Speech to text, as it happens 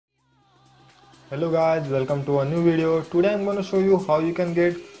Hello guys, welcome to a new video. Today I'm going to show you how you can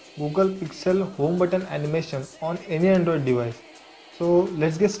get Google Pixel home button animation on any Android device. So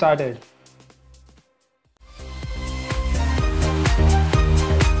let's get started.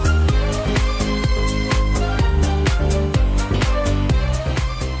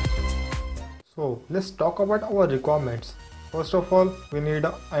 So let's talk about our requirements. First of all, we need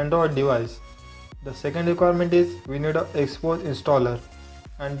an Android device. The second requirement is we need an Xposed installer.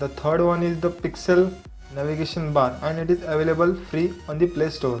 And the third one is the Pixel navigation bar, and it is available free on the Play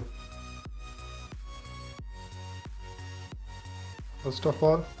Store. First of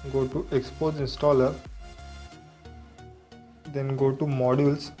all, go to Xposed installer, then go to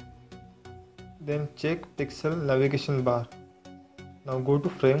modules, then check Pixel navigation bar. Now go to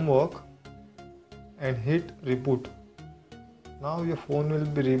framework and hit reboot. Now your phone will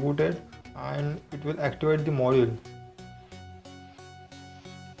be rebooted and it will activate the module.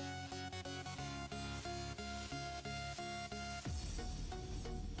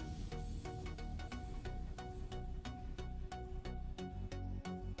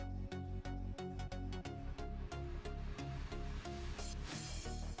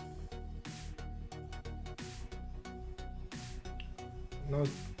 Now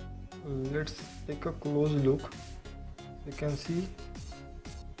let's take a close look. You can see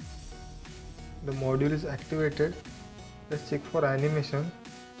the module is activated. Let's check for animation.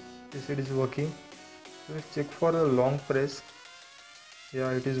 Yes, it is working. Let's check for a long press.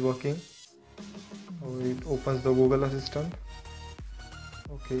 Yeah, it is working. Oh, it opens the Google Assistant.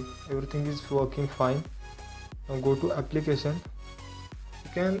 Okay, everything is working fine. Now go to application.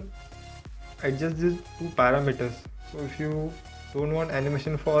 You can adjust these two parameters. So if you don't want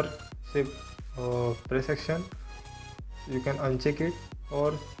animation for say press action, you can uncheck it,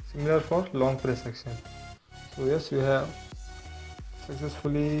 or similar for long press action. So yes, we have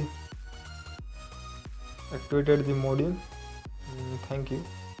successfully activated the module. Thank you.